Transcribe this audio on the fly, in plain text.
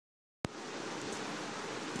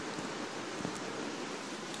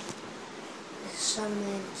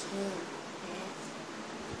Sulaiman Khan.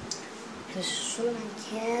 This is Sulaiman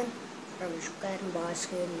Khan from Shukar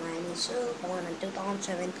Basket 9 years old, born in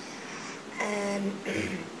 2007, and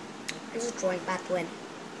this is drawing part 1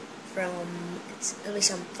 from it'll be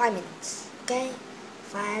some 5 minutes, okay?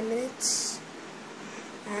 5 minutes,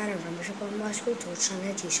 and I'm from Shukar Basket, so it's on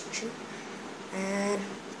the G section, and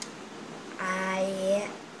I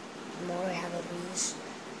have a race.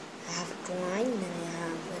 I have a drawing, then I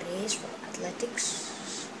have a race for athletics.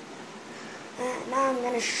 Now I'm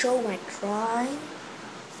gonna show my drawing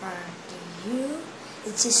for you.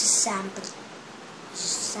 It's just a sample. It's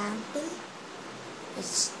just a sample.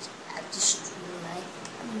 It's just like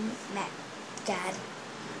Matt, Dad.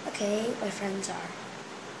 Okay, my friends are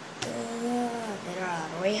there are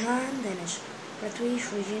Rehan, then is Prithvi,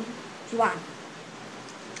 Srijin, Yuvan.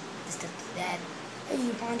 This is that.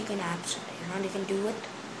 Yuvan, you can absent. Yuvan, you can do it.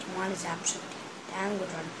 Yuvan is absent. Damn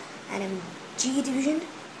good run. And I'm G division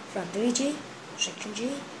from 3G, section G,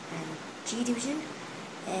 and G division.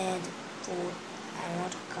 And fourth, I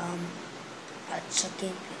want to come at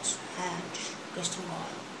second place. And just question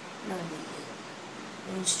all. No,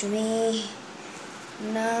 means to me.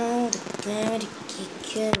 Now the camera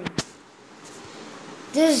kicker.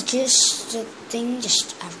 This is just a thing.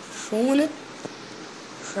 Just I've shown it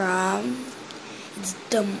from. It's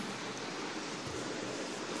dumb.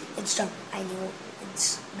 It's dumb. I know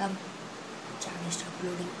it's dumb. Channel stop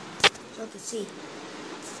loading. So let's see.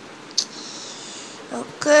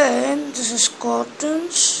 Okay, this is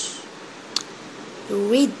Cotton's. You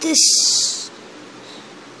read this.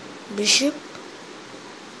 Bishop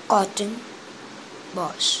Cotton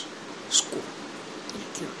Boss School.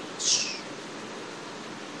 Curious.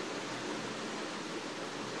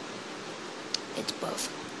 It's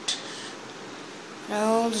perfect.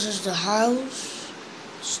 Now this is the house,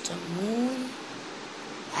 it's the moon,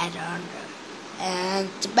 I don't know, and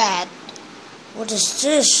the bed. What is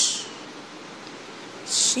this?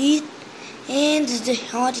 Seat, and this is the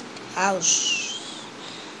haunted house.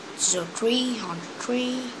 This is a tree, haunted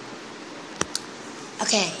tree.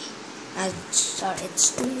 Okay, sorry,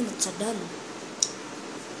 it's 2 minutes are done.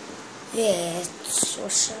 Yeah, it's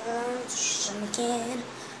awesome again.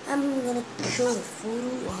 I'm gonna show a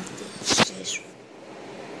photo of this station.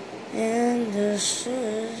 And this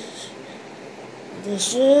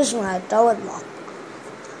is my tower block.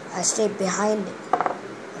 I stay behind it.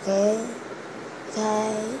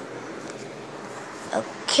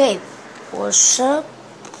 Okay. What's up?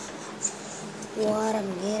 What I'm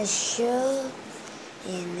gonna show,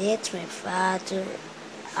 and it's my father,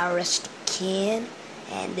 arrest Ken,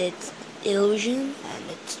 and it's illusion, and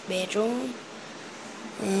it's bedroom,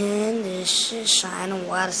 and this is I don't know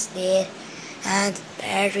what's there. And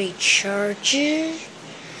battery charger,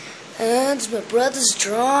 and my brother's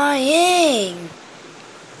drawing.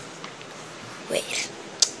 Wait,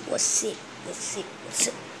 what's it?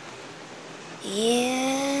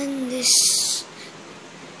 And this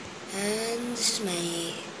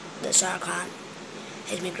is our khan.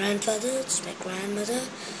 This is my grandfather. This is my grandmother.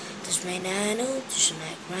 This is my nano. This is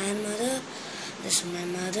my grandmother. This is my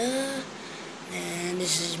mother. And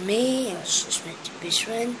this is me. This is my best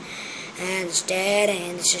friend. And it's dad,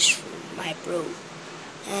 and this is my bro.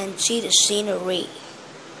 And see the scenery.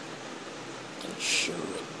 I can show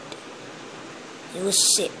it. It was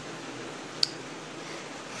sick.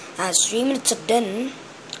 As 3 minutes are done,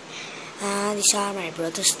 and these are my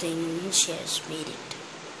brother's things. He has made it.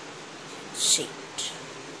 See it.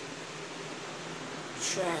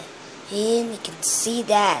 Try. And you can see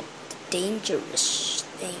that the dangerous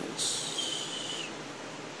things.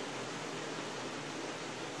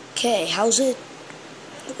 Okay, how's it?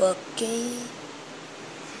 Okay.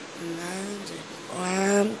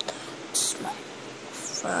 It's my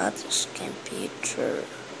father's computer.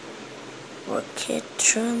 Okay,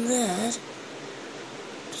 turn that.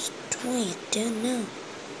 Just doing it, don't know.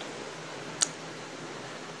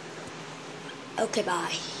 Okay,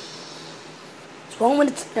 bye. It's 1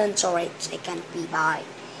 minute done, it's alright. I can't be bye.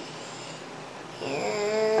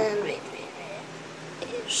 And wait.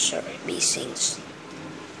 Sorry, these things.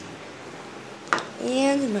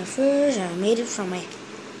 And my first, I made it from my.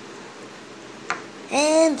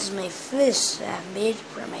 And my fist, I made it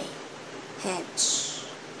from my hands.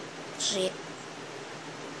 See it?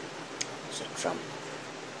 So from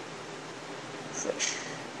fish.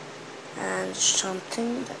 And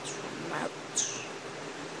something that's from mouth.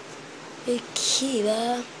 Okay,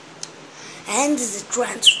 and the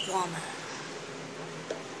transformer.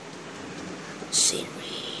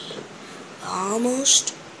 Scenery.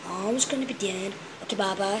 Almost gonna be dead. Okay,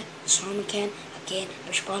 bye bye. Sulaiman Khan. Again,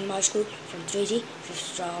 I'm Shaban School from 3G,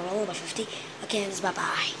 5th roll by 50. Again, bye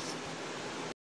bye.